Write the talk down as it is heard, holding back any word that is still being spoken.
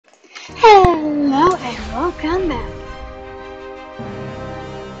Hello and welcome back.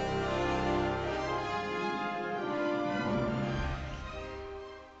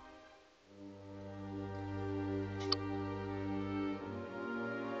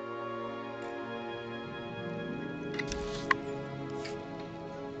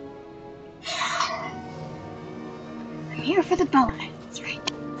 I'm here for the bonus, right?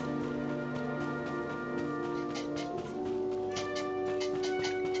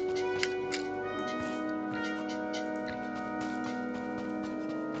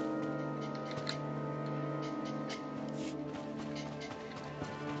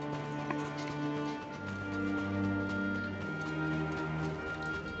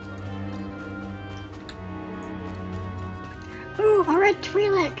 Ooh, alright,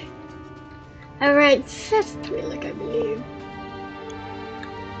 Twi'lek. Alright, sis Twi'lek, I believe.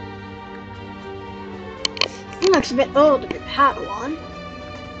 He looks a bit old to be Padawan.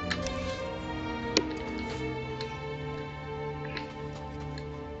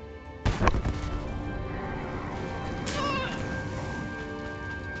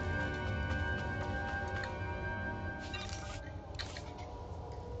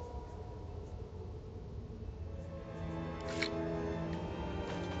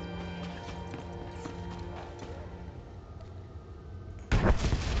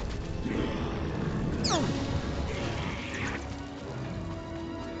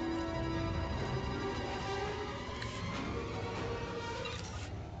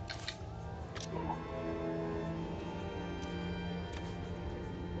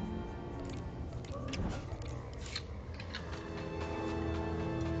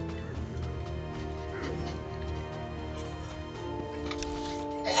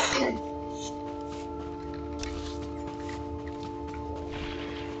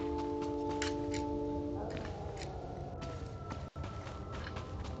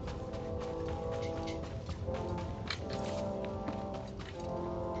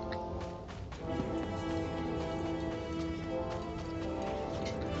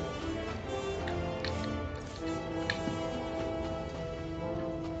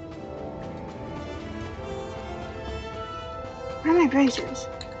 Where are my bracers?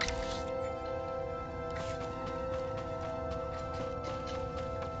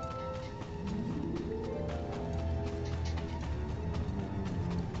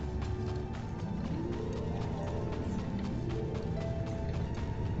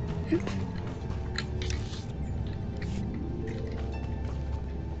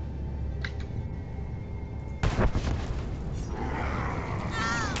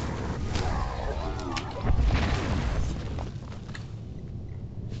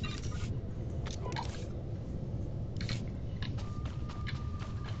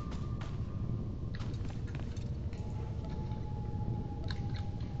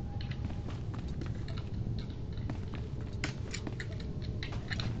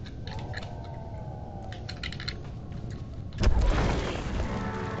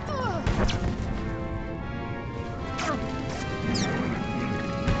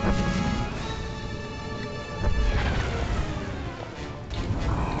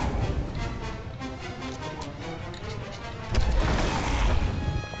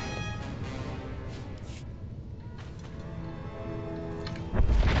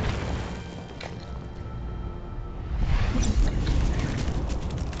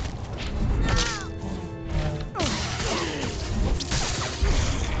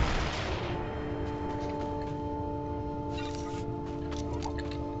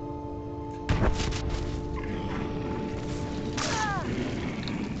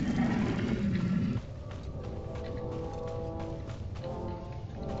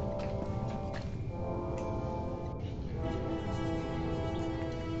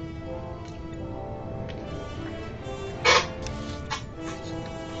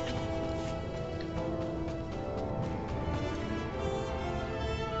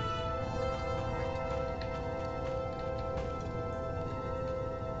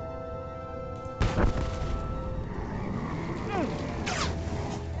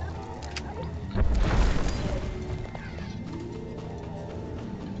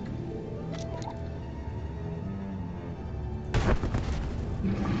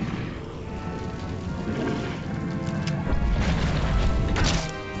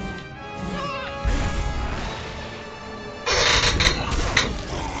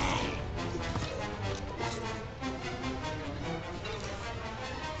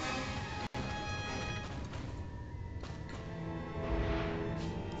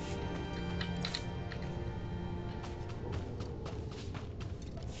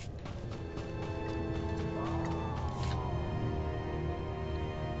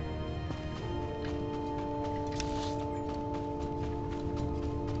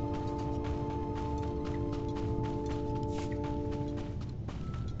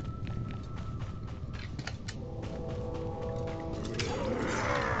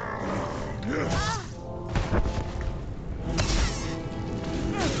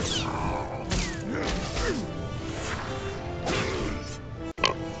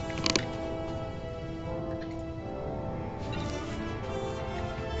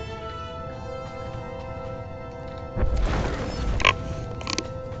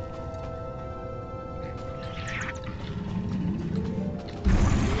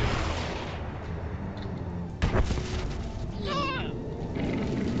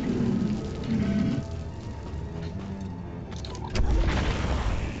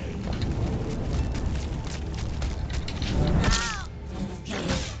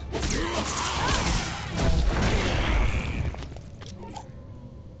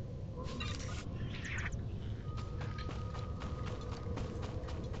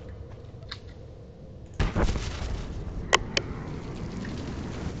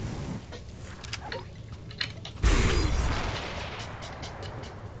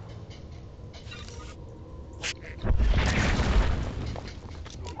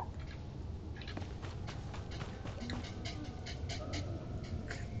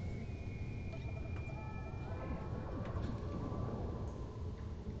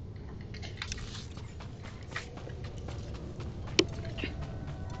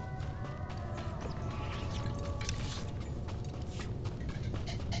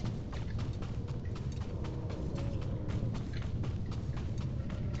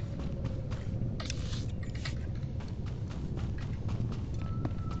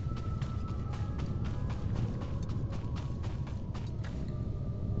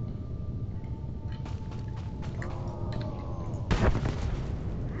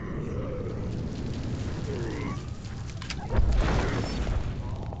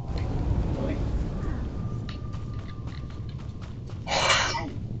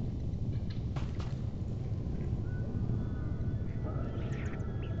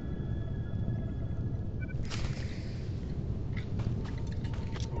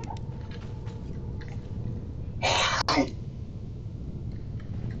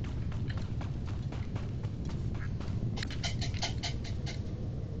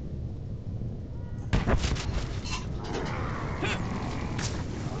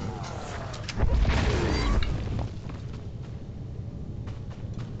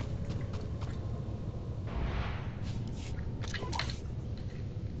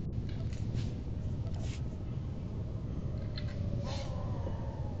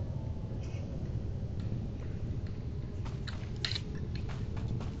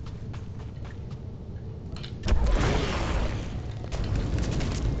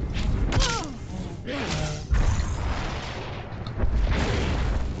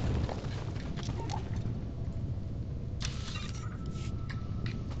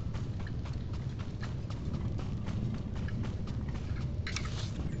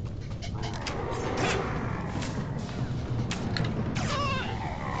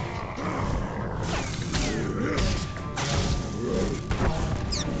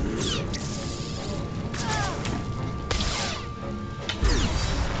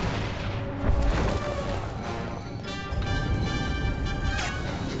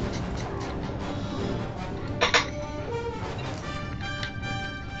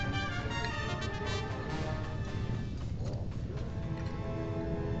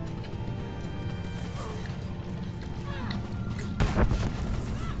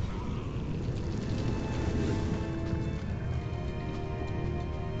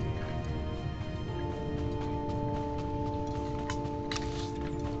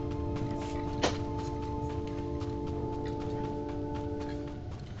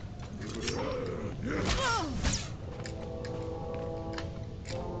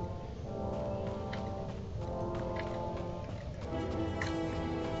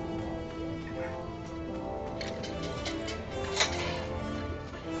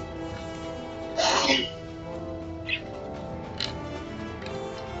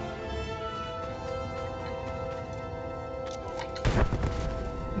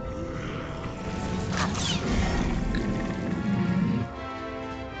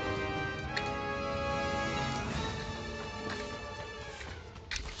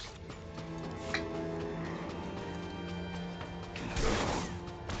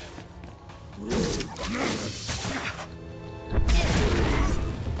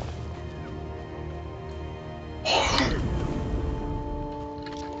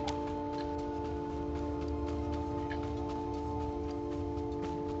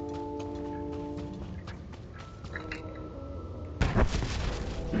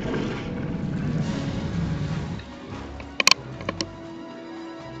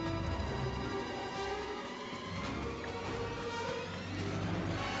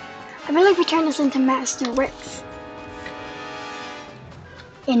 I would like to turn this into Master Wicks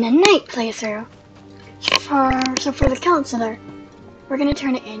in a night playthrough. So for the counselor, we're gonna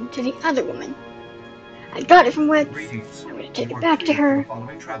turn it into the other woman. I got it from Wicks. I'm gonna take it back to her.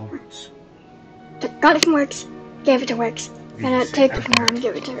 Got it from Wicks. Gave it to Wix. Gonna take it from her and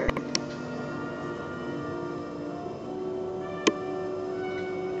give it to her.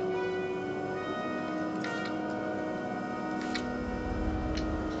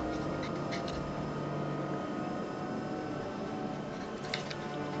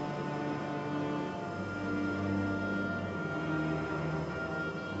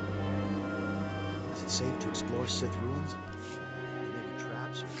 Is it safe to explore Sith ruins? Maybe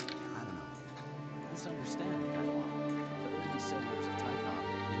traps or I don't know. Misunderstand the Padawan. The early settlers of Tython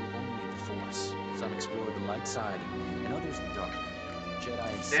knew only the Force. Some explored the light side, and others the dark.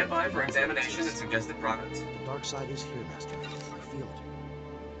 Jedi and Stand by for examination and suggested products. The dark side is here, Master. I feel it.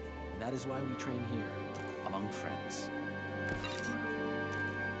 And that is why we train here, among friends.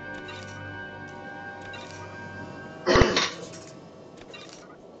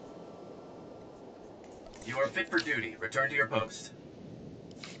 You are fit for duty. Return to your post.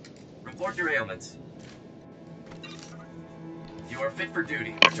 Report your ailments. You are fit for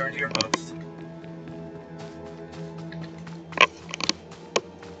duty. Return to your post.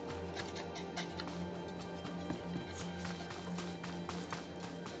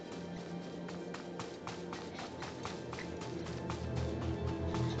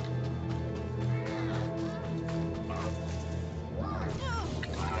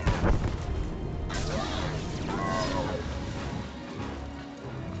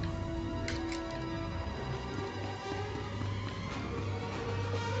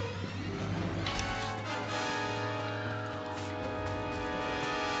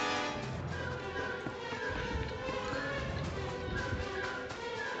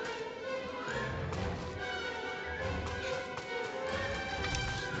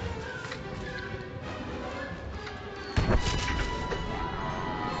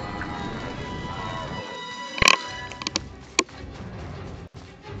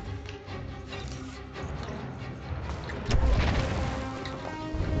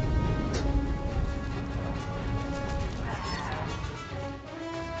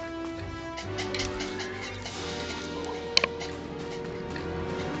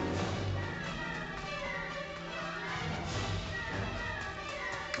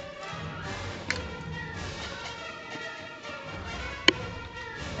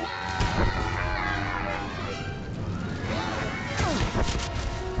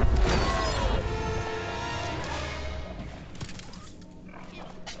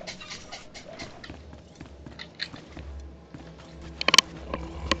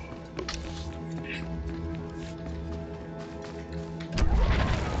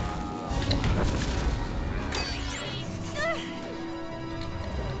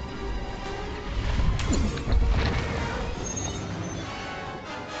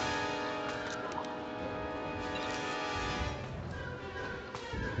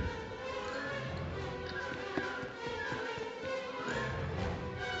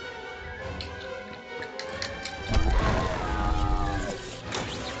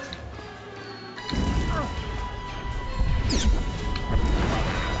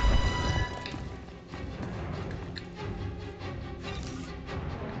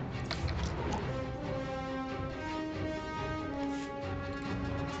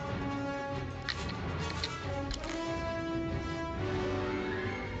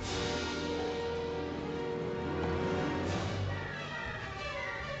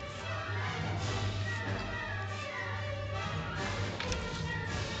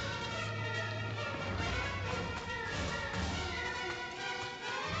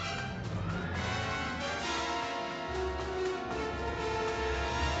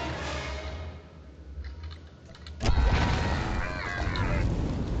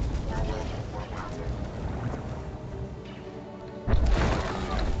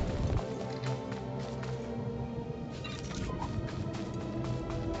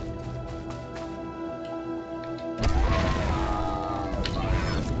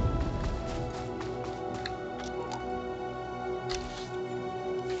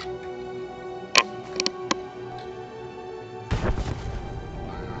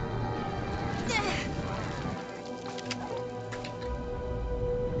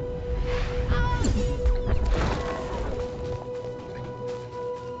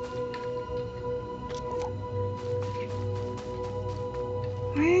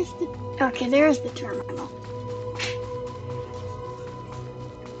 Where's the... Okay, there's the terminal.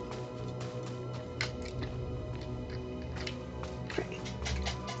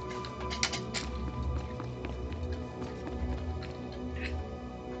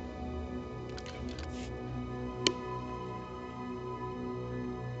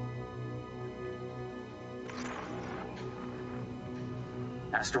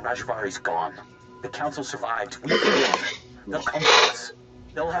 Master Rajvari's gone. The council survived. We failed. They'll come for us.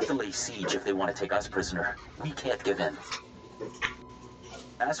 They'll have to lay siege if they want to take us prisoner. We can't give in.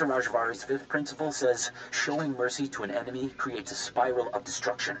 Master Rajavari's fifth principle says, showing mercy to an enemy creates a spiral of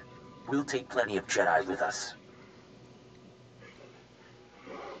destruction. We'll take plenty of Jedi with us.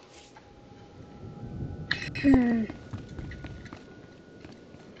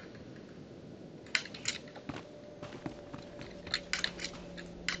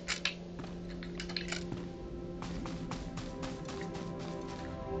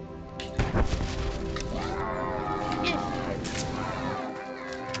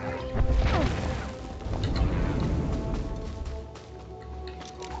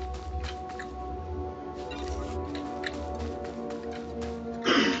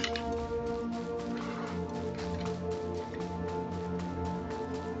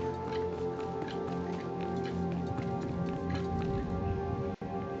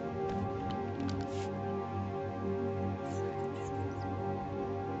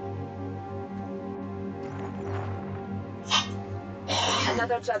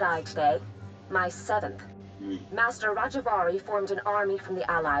 Another Jedi today. My seventh. Master Rajavari formed an army from the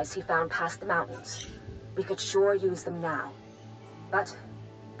allies he found past the mountains. We could sure use them now. But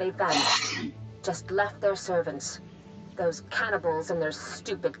they've vanished. Just left their servants. Those cannibals in their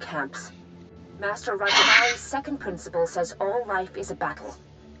stupid camps. Master Rajavari's second principle says all life is a battle,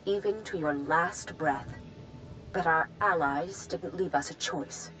 even to your last breath. But our allies didn't leave us a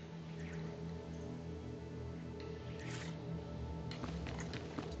choice.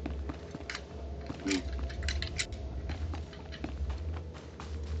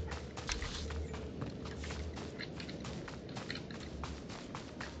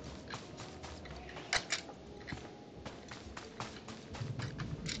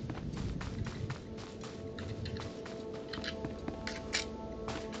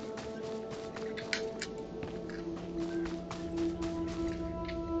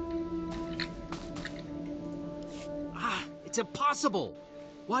 It's impossible!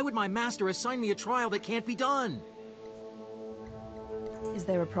 Why would my master assign me a trial that can't be done? Is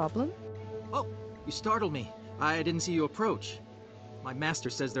there a problem? Oh, you startled me. I didn't see you approach. My master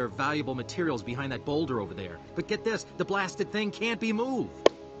says there are valuable materials behind that boulder over there. But get this, the blasted thing can't be moved.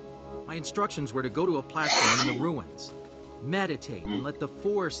 My instructions were to go to a platform in the ruins. Meditate and let the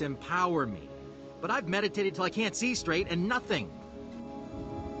Force empower me. But I've meditated till I can't see straight and nothing.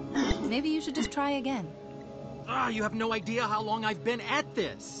 Maybe you should just try again. You have no idea how long I've been at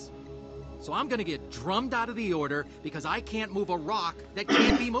this. So I'm gonna get drummed out of the order because I can't move a rock that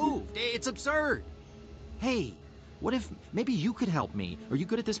can't be moved. It's absurd. Hey, what if maybe you could help me? Are you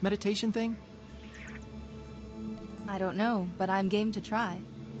good at this meditation thing? I don't know, but I'm game to try.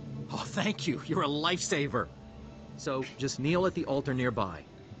 Oh, thank you. You're a lifesaver. So just kneel at the altar nearby.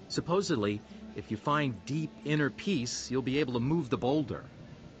 Supposedly, if you find deep inner peace, you'll be able to move the boulder.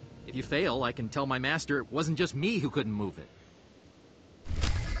 If you fail, I can tell my master it wasn't just me who couldn't move it.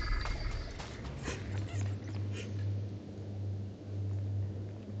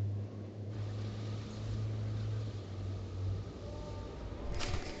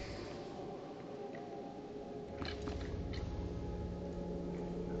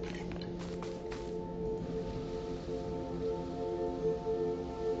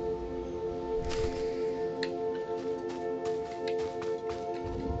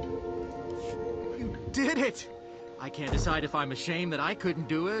 Did it! I can't decide if I'm ashamed that I couldn't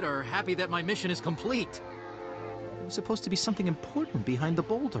do it or happy that my mission is complete. There was supposed to be something important behind the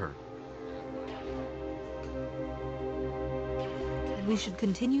boulder. We should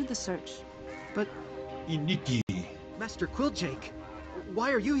continue the search. But... Iniki, Master Quilljake,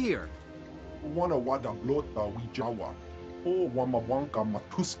 why are you here? wana wada blota wijawa, o wamawanka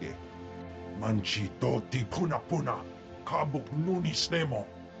matuske. Manchi doti puna puna, kabuk nuni snemo.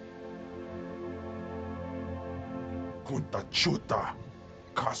 Kunta chuta,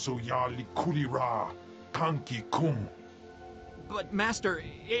 kasuyali kulira, tanki kum. But, Master,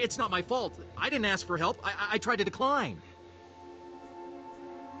 it's not my fault. I didn't ask for help. I tried to decline.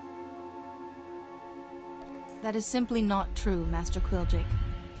 That is simply not true, Master Quilljake.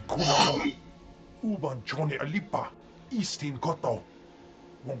 Kunamo, uban chone alipa, istin koto.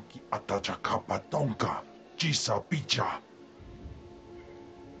 Wonki atacha kapatonka, jisa picha.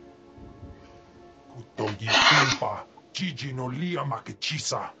 Kutogi pumpa, jiji no lia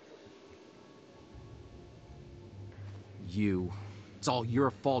makechisa. You. It's all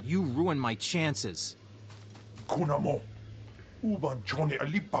your fault. You ruined my chances. Kunamo, uban chone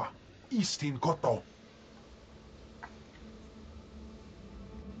alipa, istin koto.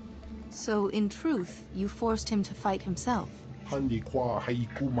 So, in truth, you forced him to fight himself. Handi kwa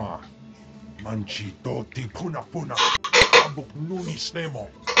haikuma. Manchi doti puna puna. Abuk nunis nemo.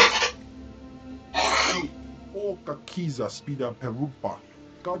 Oka kiza spida perupa.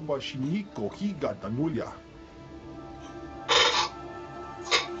 Kadwa shiniko higa danulia.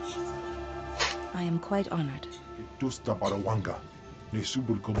 I am quite honored. Tusta barawanga.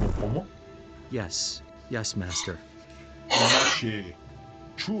 Nesubul como pomo. Yes, yes, Master. Mashe.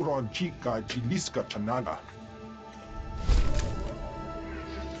 Churon chika chiliska chanaga.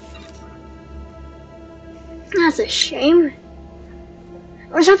 That's a shame.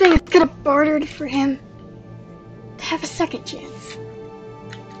 I was hoping I could have bartered for him to have a second chance.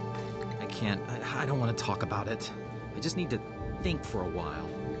 I can't. I don't want to talk about it. I just need to think for a while.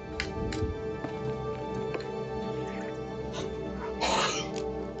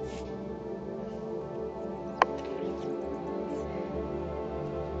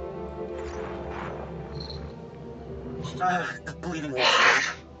 The bleeding won't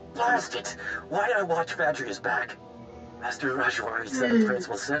stop. Blast it! Why did I watch Vadria's back? Master Rajwari said the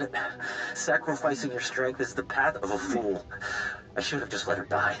principal said it. Sacrificing your strength is the path of a fool. I should have just let her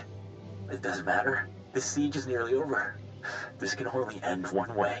die. It doesn't matter. This siege is nearly over. This can only end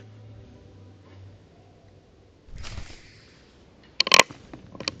one way.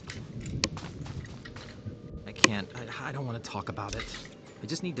 I can't. I don't want to talk about it. I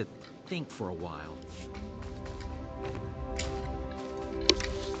just need to think for a while.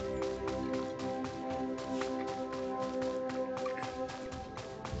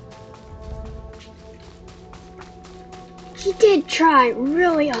 He did try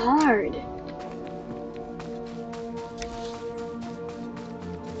really hard.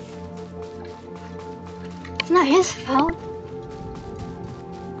 It's not his fault.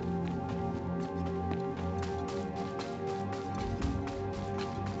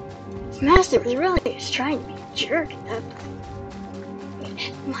 His master really is trying to be a jerk.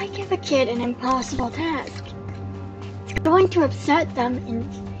 Why give a kid an impossible task? It's going to upset them and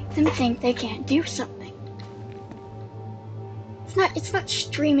make them think they can't do something. It's not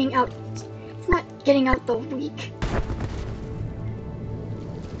streaming out. It's not getting out the weak.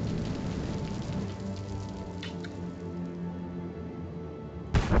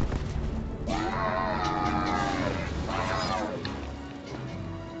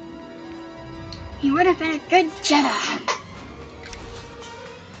 He would have been a good Jedi.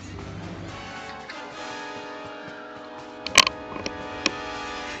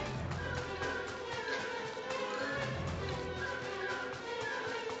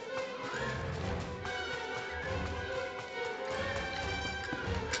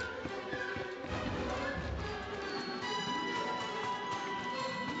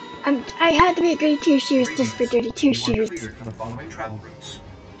 I had to be a goody two shoes just for dirty two shoes. Cleared for the following travel routes.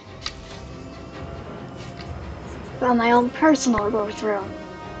 Well, my own personal go through.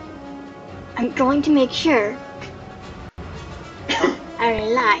 I'm going to make sure I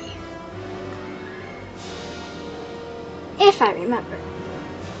rely. If I remember.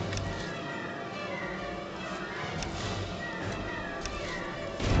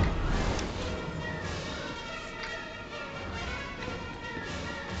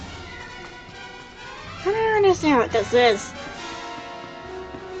 I don't understand what this is.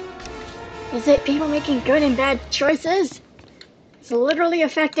 Is it people making good and bad choices? It's literally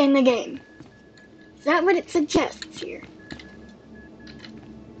affecting the game. Is that what it suggests here?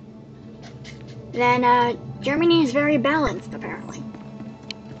 Then, Germany is very balanced, apparently.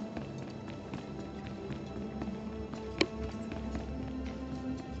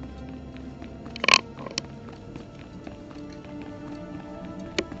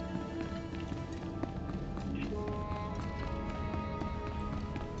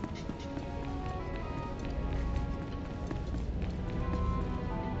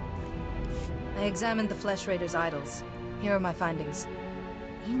 I examined the Flesh Raiders' idols. Here are my findings.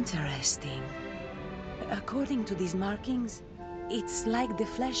 Interesting. According to these markings, it's like the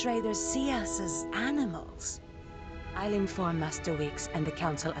Flesh Raiders see us as animals. I'll inform Master Wix and the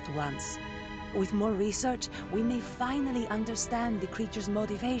Council at once. With more research, we may finally understand the creature's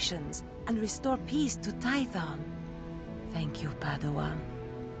motivations and restore peace to Tython. Thank you, Padawan.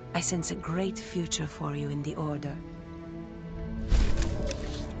 I sense a great future for you in the Order.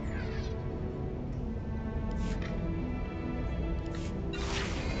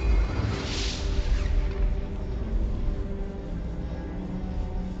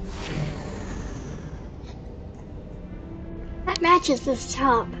 That matches this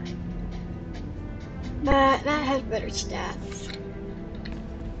top. But that has better stats.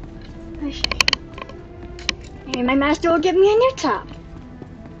 A shame. Maybe my master will give me a new top.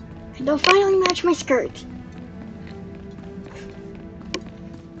 And they'll finally match my skirt.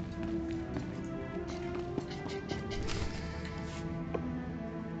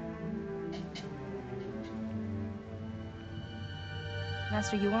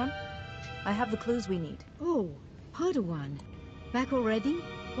 Master Yuan, I have the clues we need. Oh, Padawan. Back already?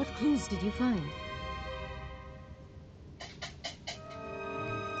 What clues did you find?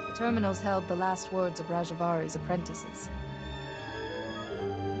 The terminals held the last words of Rajavari's apprentices.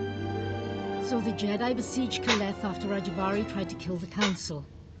 So the Jedi besieged Kaleth after Rajavari tried to kill the Council,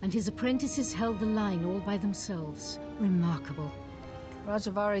 and his apprentices held the line all by themselves. Remarkable.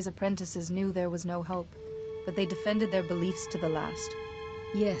 Rajavari's apprentices knew there was no hope, but they defended their beliefs to the last.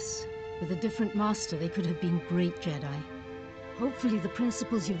 Yes, with a different master they could have been great Jedi. Hopefully the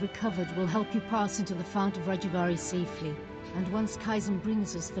principles you've recovered will help you pass into the Fount of Rajavari safely. And once Kaizen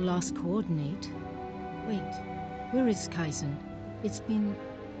brings us the last coordinate... Wait, where is Kaizen? It's been...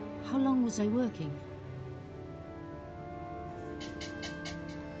 How long was I working?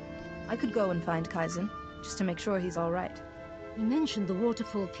 I could go and find Kaizen, just to make sure he's all right. He mentioned the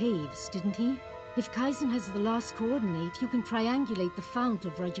Waterfall Caves, didn't he? If Kaizen has the last coordinate, you can triangulate the Fount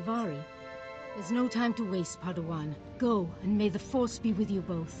of Rajavari. There's no time to waste, Padawan. Go, and may the Force be with you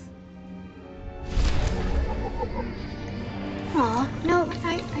both. Aw, no,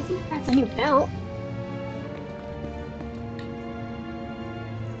 I think that's a new belt.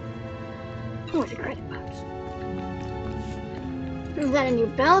 Oh, the credit box. Is that a new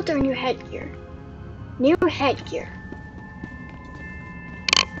belt or a new headgear? New headgear.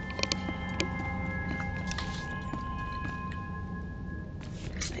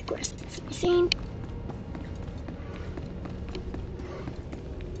 Side quest to be seen.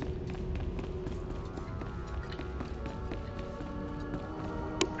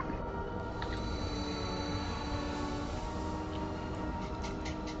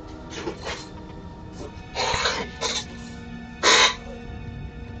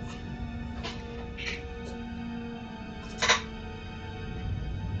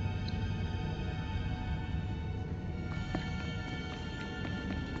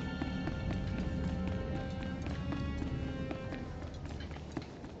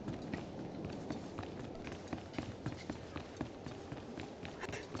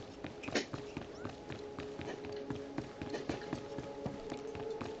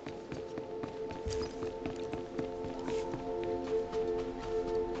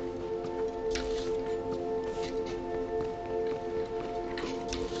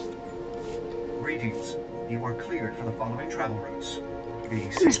 Greetings. You are cleared for the following travel routes. I'm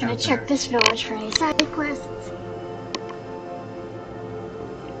just gonna check this village for any side quests.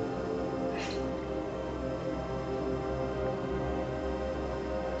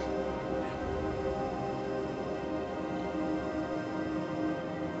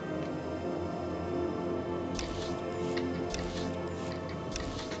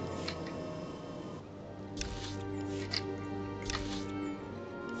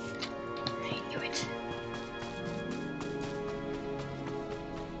 I knew it.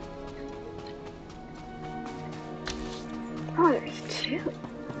 Oh, there's two.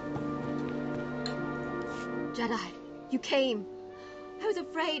 Jedi, you came. I was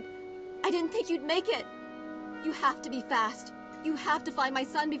afraid. I didn't think you'd make it. You have to be fast. You have to find my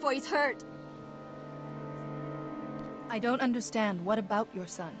son before he's hurt. I don't understand. What about your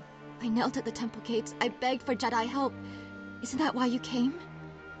son? I knelt at the temple gates. I begged for Jedi help. Isn't that why you came?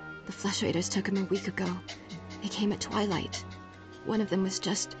 The Flesh Raiders took him a week ago. They came at twilight. One of them was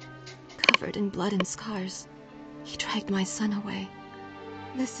just covered in blood and scars. He dragged my son away.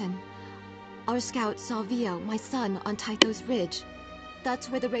 Listen, our scout saw Vio, my son, on Tythos Ridge. That's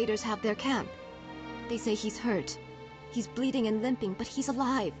where the raiders have their camp. They say he's hurt. He's bleeding and limping, but he's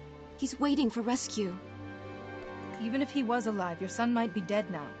alive. He's waiting for rescue. Even if he was alive, your son might be dead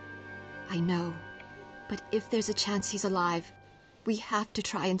now. I know. But if there's a chance he's alive, we have to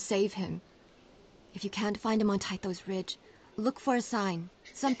try and save him. If you can't find him on Tythos Ridge, look for a sign.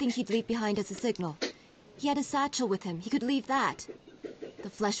 Something he'd leave behind as a signal. He had a satchel with him. He could leave that. The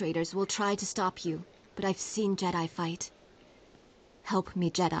Flesh Raiders will try to stop you, but I've seen Jedi fight. Help me,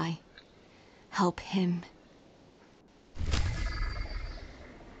 Jedi. Help him.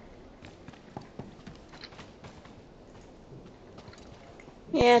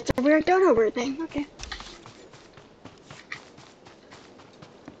 Yeah, it's a weird dodo bird thing. Okay.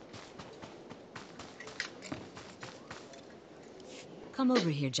 Come over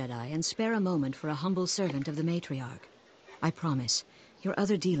here, Jedi, and spare a moment for a humble servant of the matriarch. I promise, your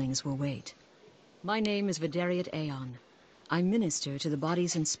other dealings will wait. My name is Vidariat Aeon. I minister to the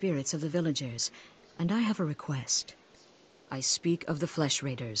bodies and spirits of the villagers, and I have a request. I speak of the Flesh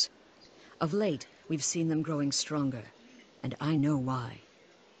Raiders. Of late, we've seen them growing stronger, and I know why.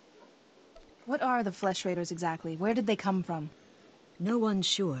 What are the Flesh Raiders exactly? Where did they come from? No one's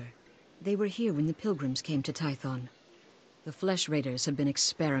sure. They were here when the pilgrims came to Tython. The Flesh Raiders have been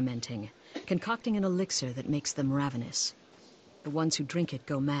experimenting, concocting an elixir that makes them ravenous. The ones who drink it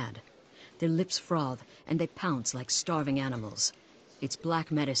go mad. Their lips froth, and they pounce like starving animals. It's black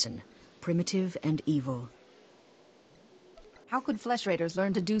medicine, primitive and evil. How could Flesh Raiders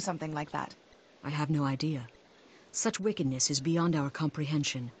learn to do something like that? I have no idea. Such wickedness is beyond our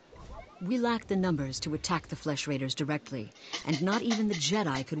comprehension. We lack the numbers to attack the Flesh Raiders directly, and not even the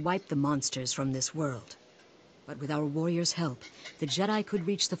Jedi could wipe the monsters from this world. But with our warriors' help, the Jedi could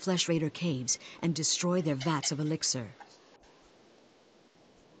reach the Flesh Raider caves and destroy their vats of elixir.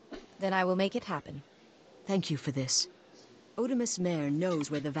 Then I will make it happen. Thank you for this. Otimus Mare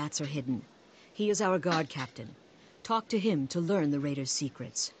knows where the vats are hidden. He is our guard captain. Talk to him to learn the Raiders'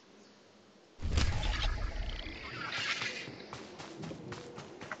 secrets.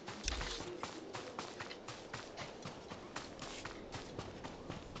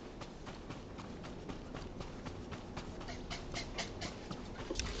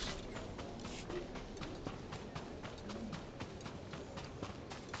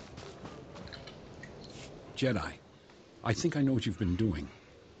 Jedi, I think I know what you've been doing.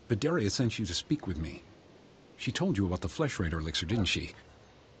 Vidaria sent you to speak with me. She told you about the Flesh Raider elixir, didn't she?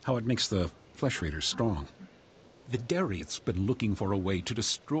 How it makes the Flesh Raiders strong. Vidaria's been looking for a way to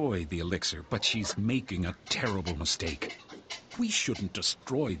destroy the elixir, but she's making a terrible mistake. We shouldn't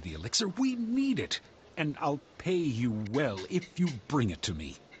destroy the elixir. We need it. And I'll pay you well if you bring it to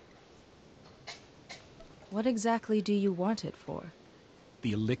me. What exactly do you want it for?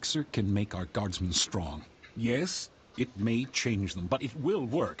 The elixir can make our guardsmen strong. Yes, it may change them, but it will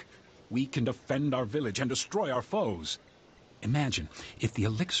work. We can defend our village and destroy our foes. Imagine, if the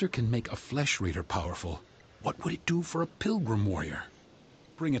elixir can make a Flesh Raider powerful, what would it do for a pilgrim warrior?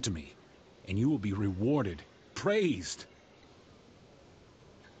 Bring it to me, and you will be rewarded, praised.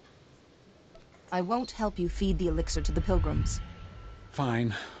 I won't help you feed the elixir to the pilgrims.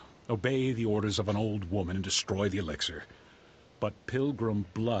 Fine. Obey the orders of an old woman and destroy the elixir. But pilgrim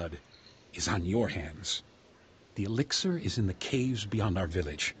blood is on your hands. The elixir is in the caves beyond our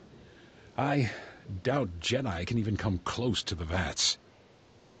village. I doubt Jedi can even come close to the vats.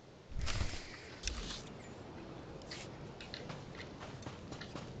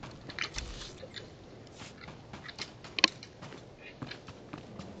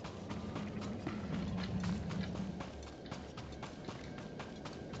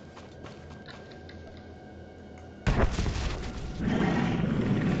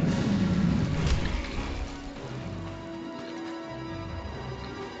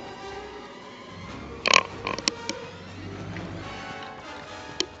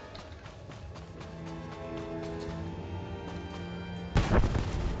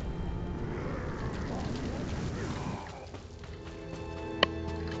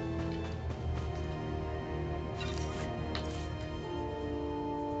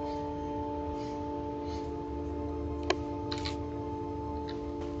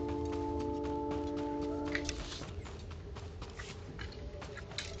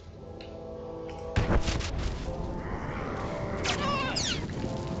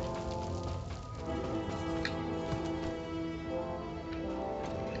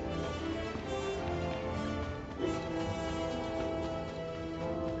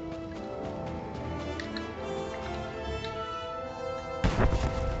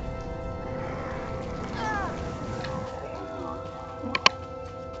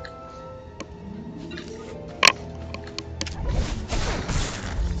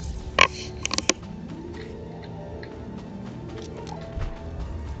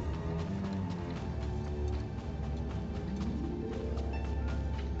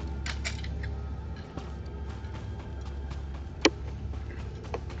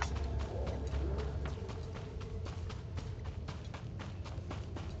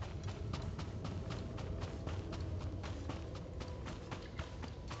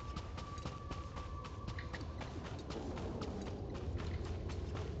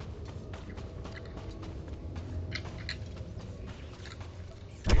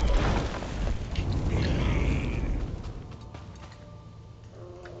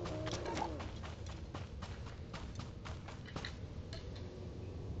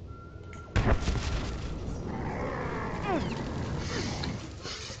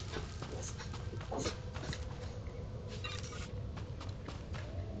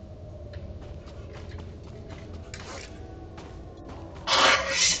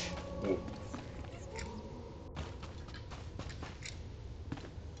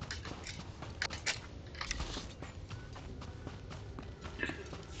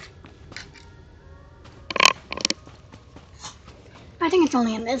 I think it's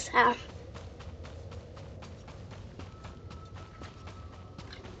only in this half.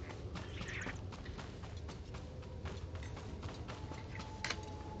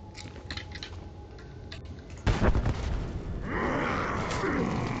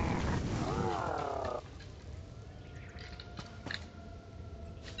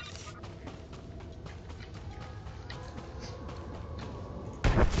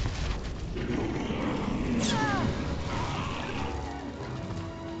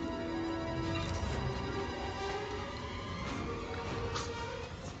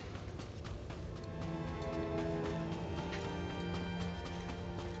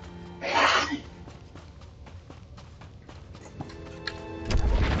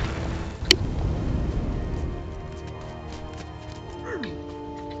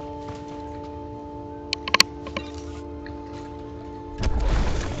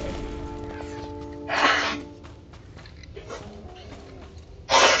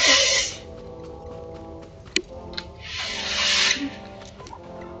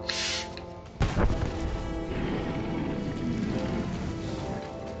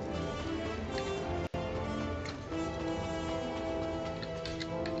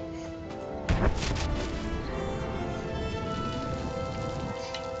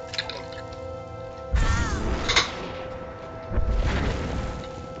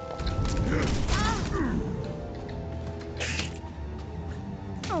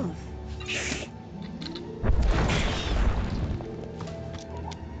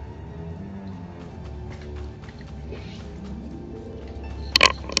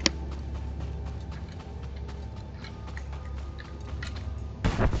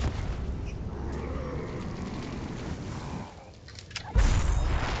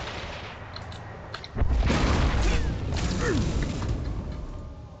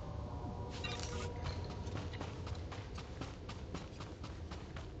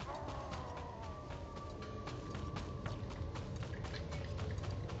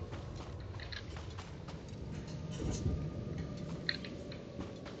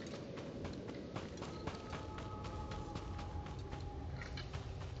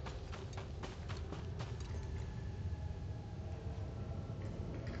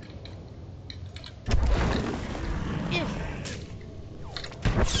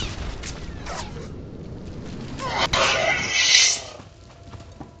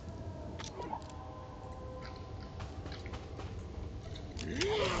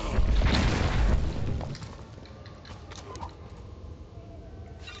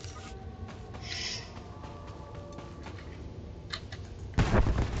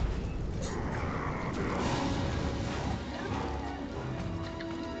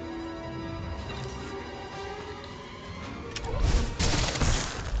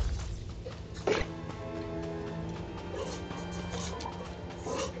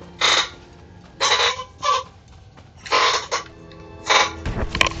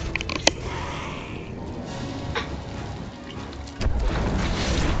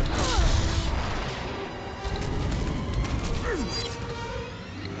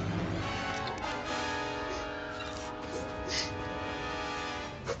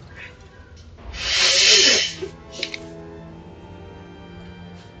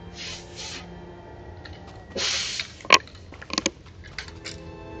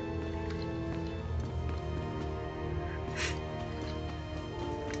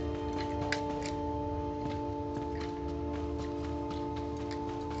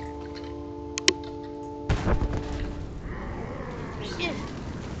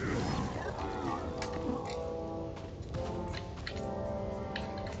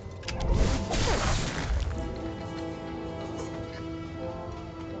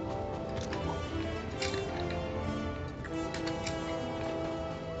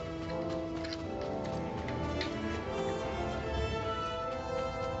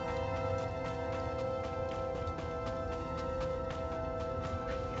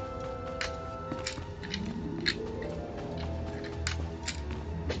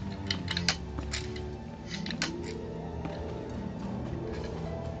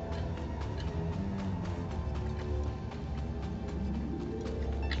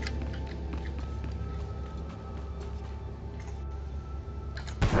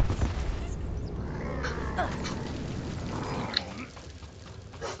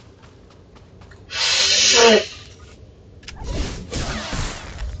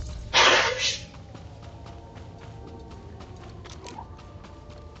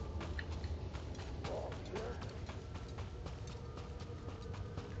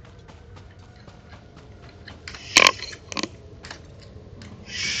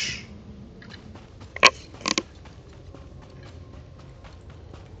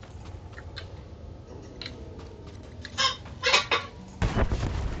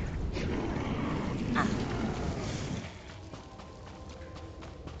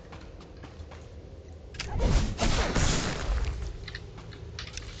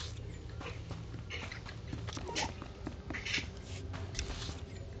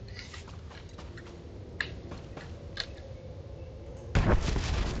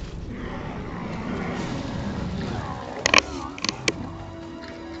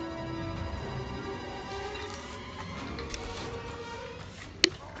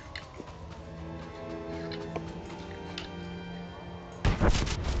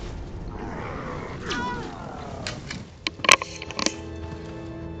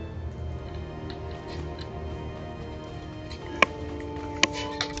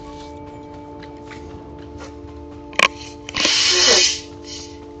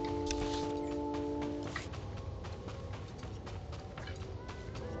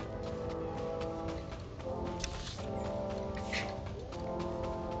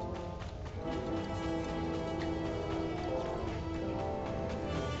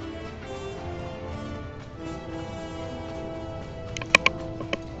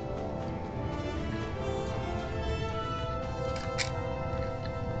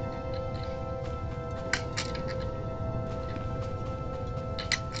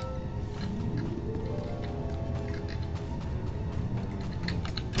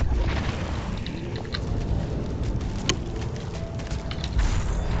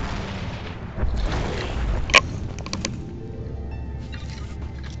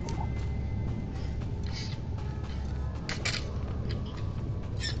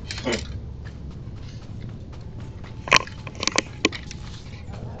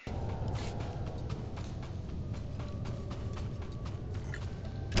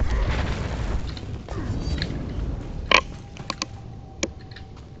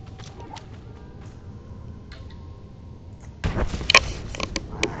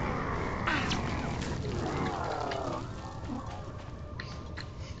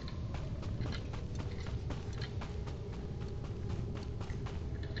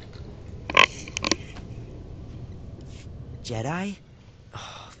 Jedi?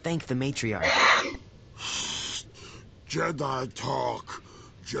 Oh, thank the matriarch. Jedi talk.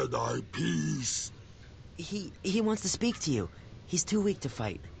 Jedi peace. He wants to speak to you. He's too weak to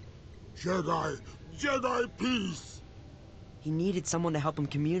fight. Jedi peace. He needed someone to help him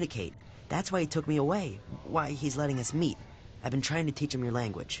communicate. That's why he took me away. Why he's letting us meet. I've been trying to teach him your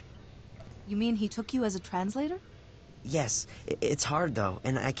language. You mean he took you as a translator? Yes, it's hard though,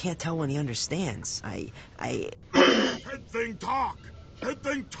 and I can't tell when he understands. Head thing talk! Head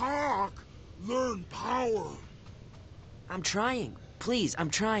thing talk! Learn power! I'm trying. Please, I'm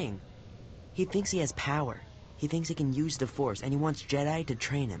trying. He thinks he has power. He thinks he can use the Force, and he wants Jedi to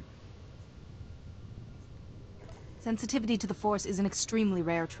train him. Sensitivity to the Force is an extremely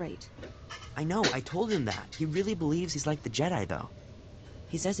rare trait. I know, I told him that. He really believes he's like the Jedi, though.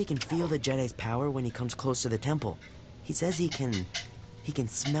 He says he can feel the Jedi's power when he comes close to the temple. He says he can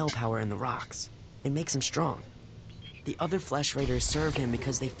smell power in the rocks. It makes him strong. The other Flesh Raiders serve him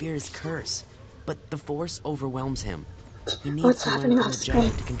because they fear his curse. But the Force overwhelms him. He needs to learn from the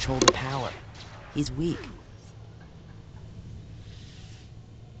Jedi to control the power. He's weak.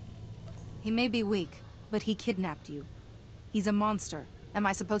 He may be weak, but he kidnapped you. He's a monster. Am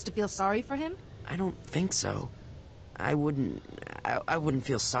I supposed to feel sorry for him? I don't think so. I wouldn't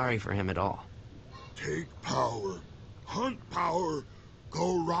feel sorry for him at all. Take power. Hunt power.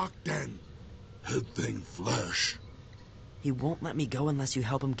 Go rock den. Head thing flesh. He won't let me go unless you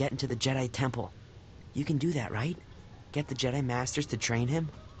help him get into the Jedi Temple. You can do that, right? Get the Jedi Masters to train him?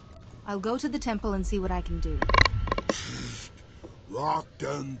 I'll go to the temple and see what I can do. Rock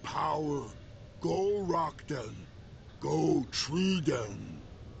den power. Go rock den. Go tree den.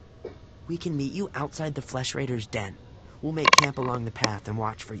 We can meet you outside the Flesh Raiders' den. We'll make camp along the path and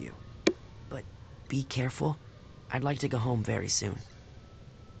watch for you. But be careful. I'd like to go home very soon.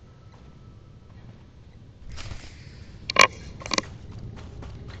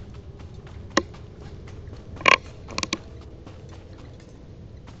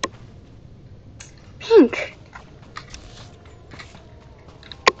 Pink.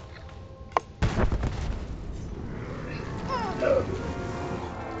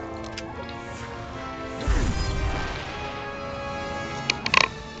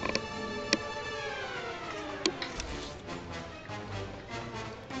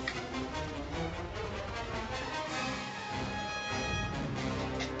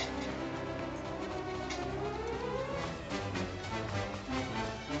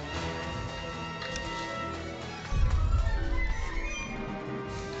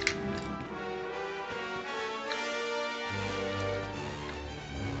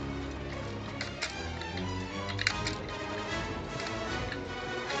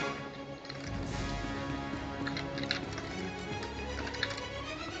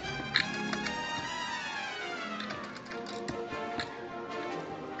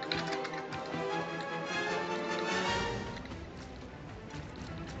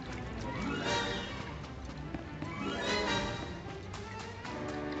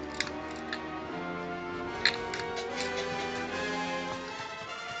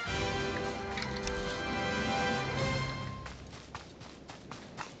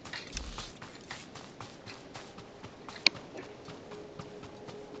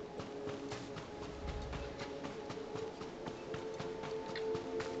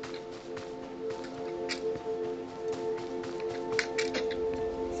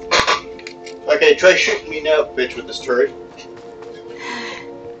 Okay, try shooting me now, bitch, with this turret.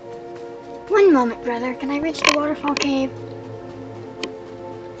 One moment, brother. Can I reach the waterfall cave?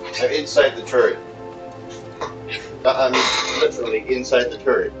 I'm inside the turret. I'm literally inside the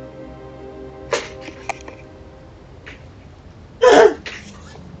turret.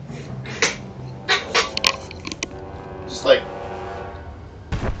 Just like...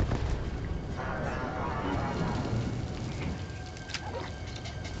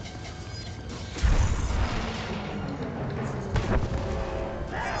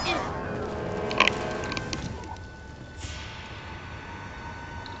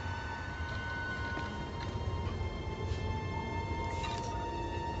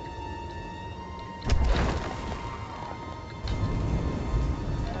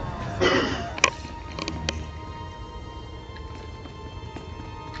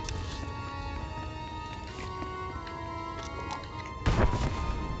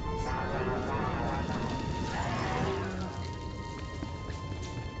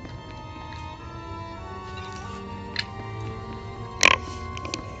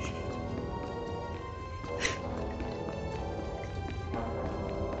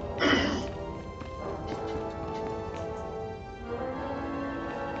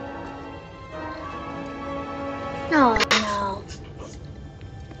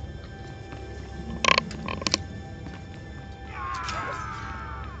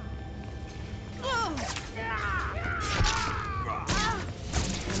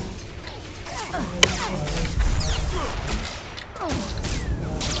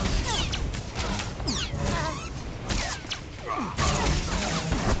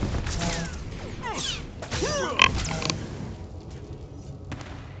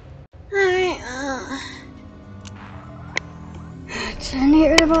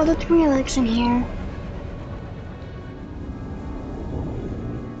 all the Twi'leks in here.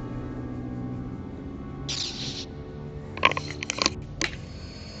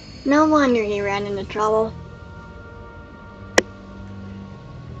 No wonder he ran into trouble.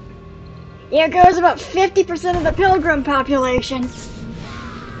 Here goes about 50% of the pilgrim population.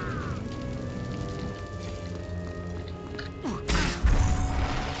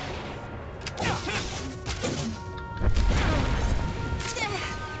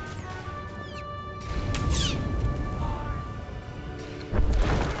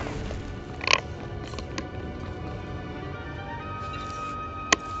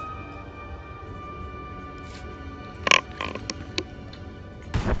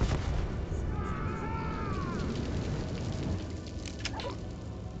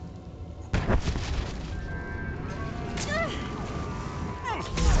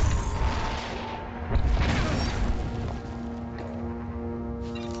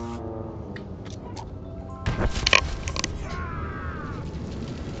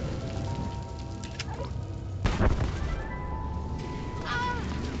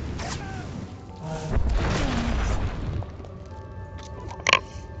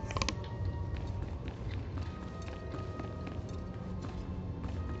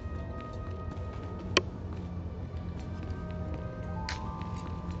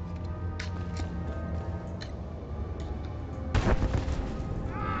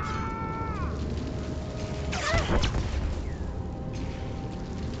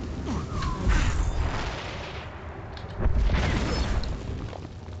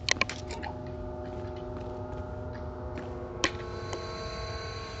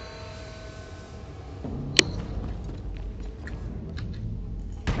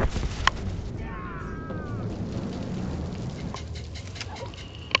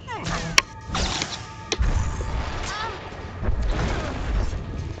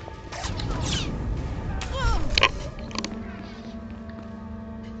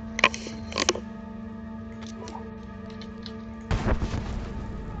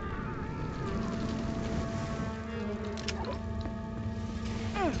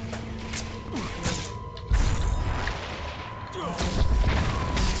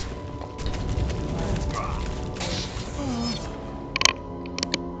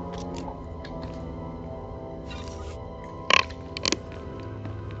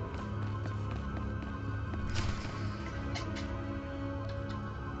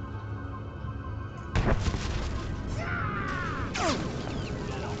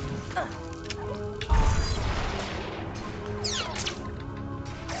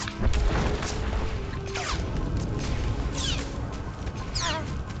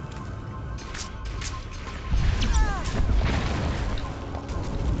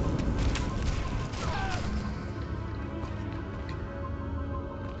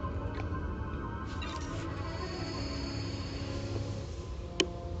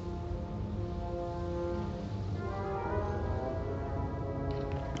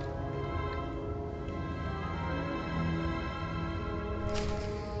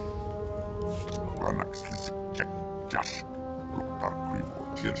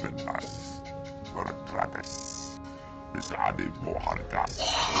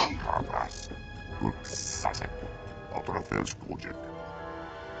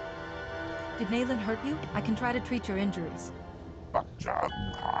 Did Nayland hurt you? I can try to treat your injuries.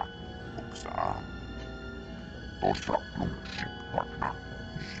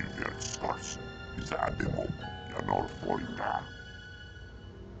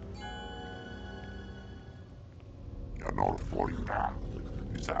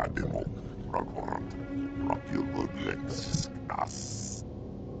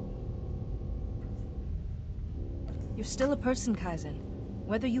 You're still a person, Kaizen,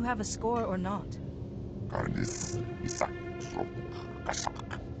 whether you have a score or not.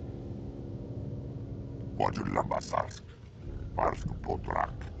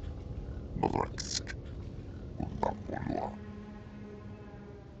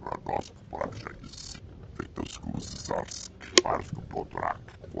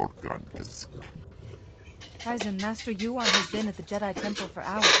 Kaizen, Master Yuan has been at the Jedi Temple for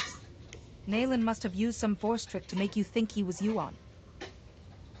hours. Nayland must have used some force trick to make you think he was Yuan.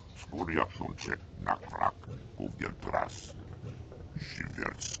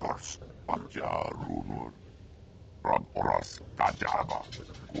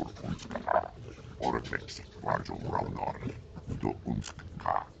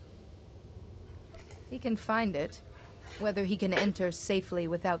 He can find it. Whether he can enter safely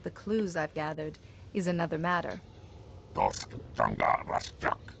without the clues I've gathered is another matter.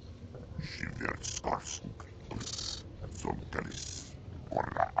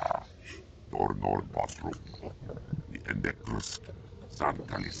 Korraa, Tornor Basrum, the Endekrusk,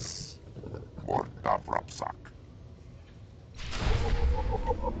 Sankalis, Mortavrapsak.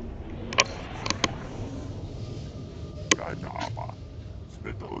 Gaidava,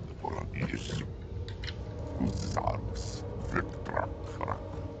 Svetod Polagis, Uzarks, Fliktrak,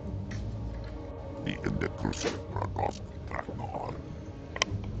 the Endekrusk, Ragosk, Traknohar,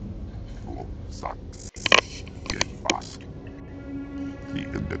 Flopsaks, Yedvask, the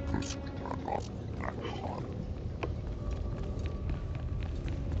Endekrusk, Ragosk, Traknohar.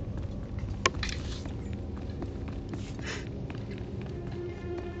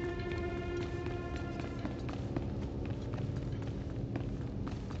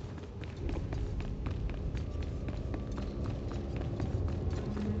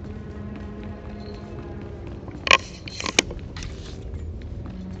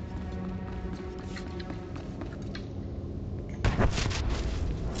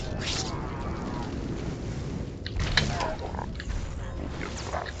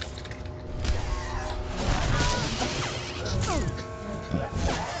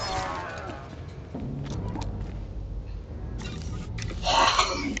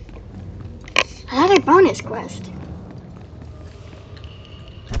 Another bonus quest.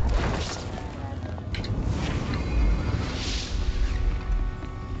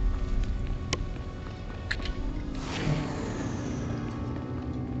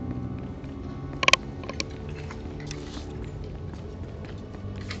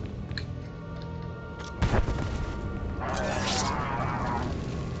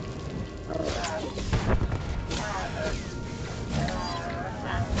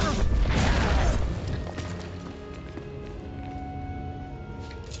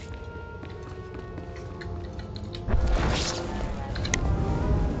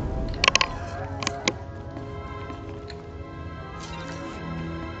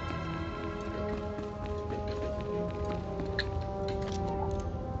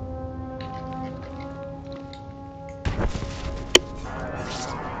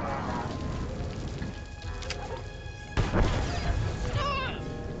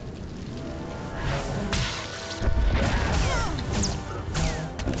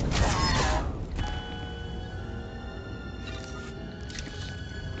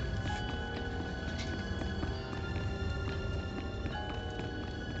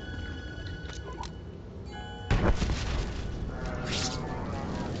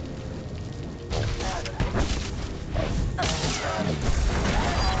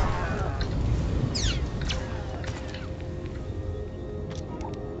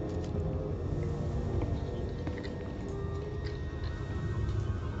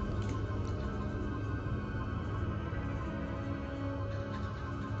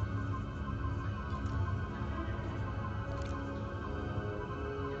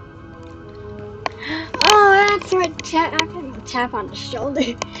 Oh, that's right. I can tap on the shoulder.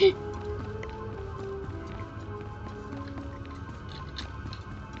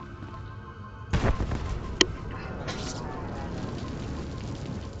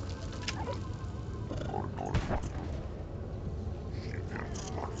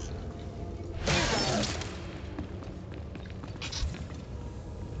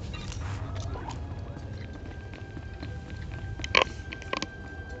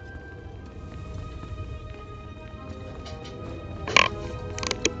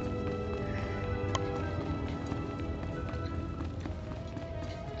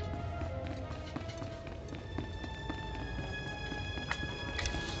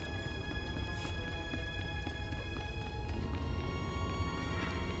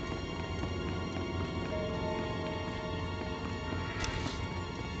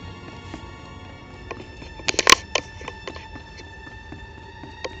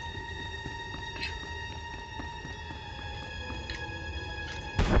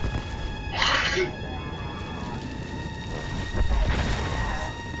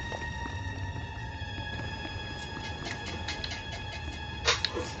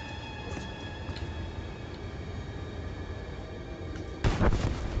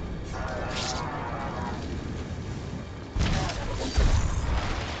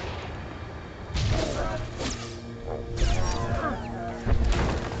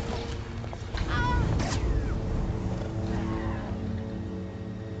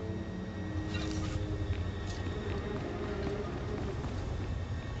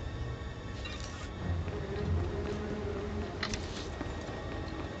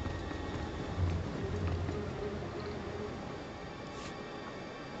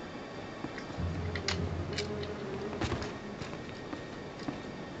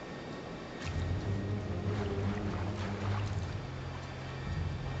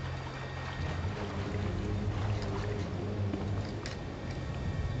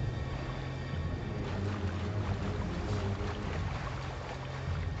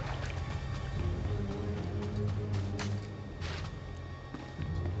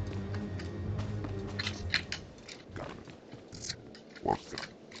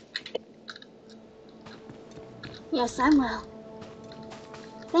 Yes, I'm well.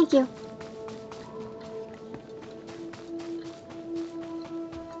 Thank you.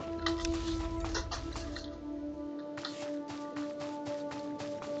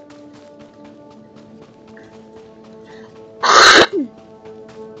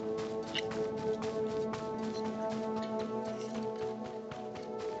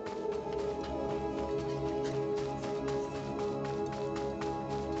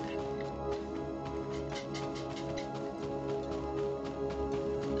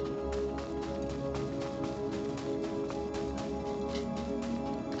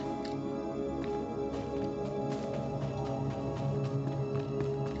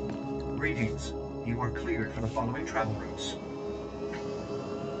 Greetings. You are cleared for the following travel routes.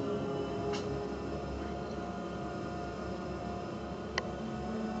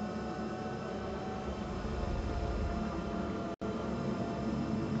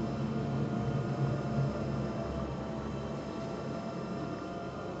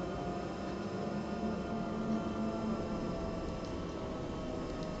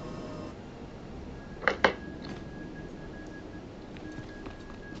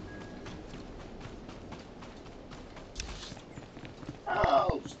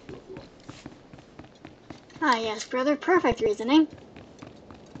 Ah, yes, brother. Perfect reasoning.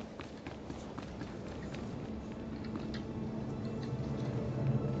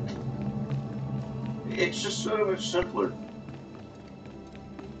 It's just so much simpler.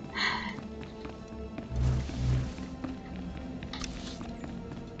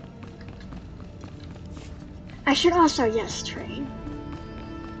 I should also, yes, train.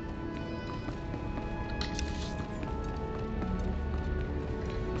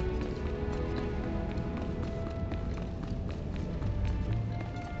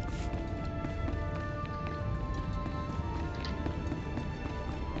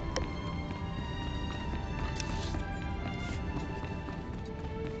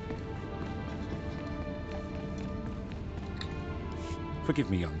 Forgive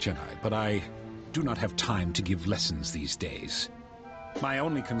me, young Jedi, but I do not have time to give lessons these days. My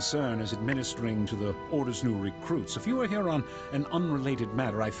only concern is administering to the Order's new recruits. If you are here on an unrelated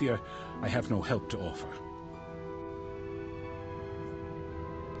matter, I fear I have no help to offer.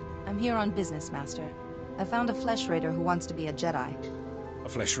 I'm here on business, Master. I found a flesh raider who wants to be a Jedi. A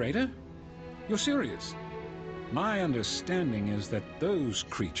flesh raider? You're serious? My understanding is that those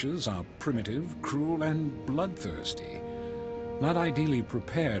creatures are primitive, cruel, and bloodthirsty. Not ideally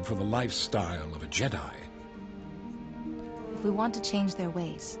prepared for the lifestyle of a Jedi. If we want to change their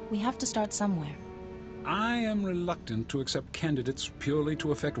ways, we have to start somewhere. I am reluctant to accept candidates purely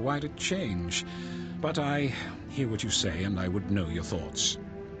to effect wider change, but I hear what you say, and I would know your thoughts.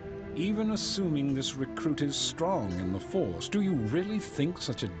 Even assuming this recruit is strong in the Force, do you really think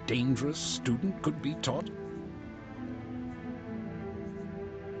such a dangerous student could be taught?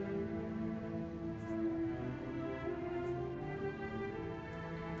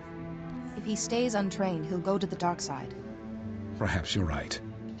 If he stays untrained, he'll go to the dark side. Perhaps you're right.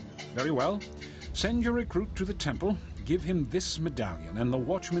 Very well. Send your recruit to the temple, give him this medallion, and the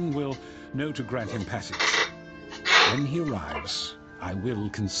watchman will know to grant him passage. When he arrives, I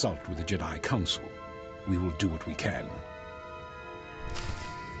will consult with the Jedi Council. We will do what we can.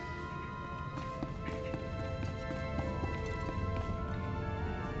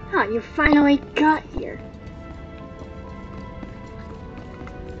 Huh, you finally got here.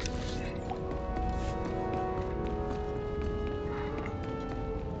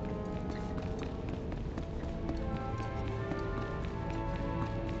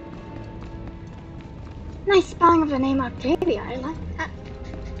 Nice spelling of the name Octavia, I like that.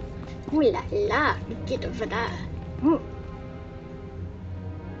 Ooh la la, get over that. Ooh.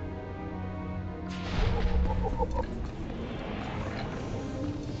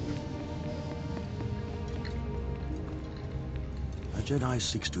 A Jedi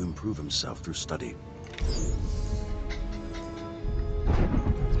seeks to improve himself through study.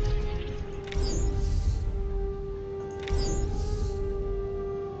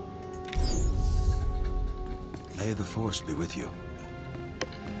 May the Force be with you.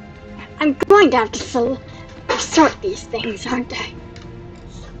 I'm going to have to sort these things, aren't I?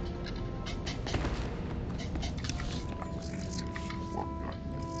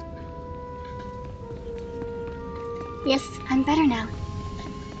 Yes, I'm better now.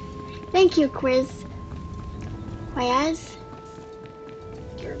 Thank you, Quiz. Wyaz?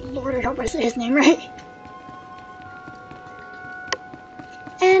 Dear Lord, I hope I say his name right.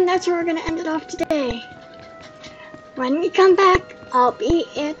 And that's where we're going to end it off today. When we come back, I'll be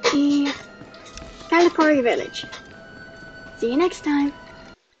at the Kalikori village. See you next time.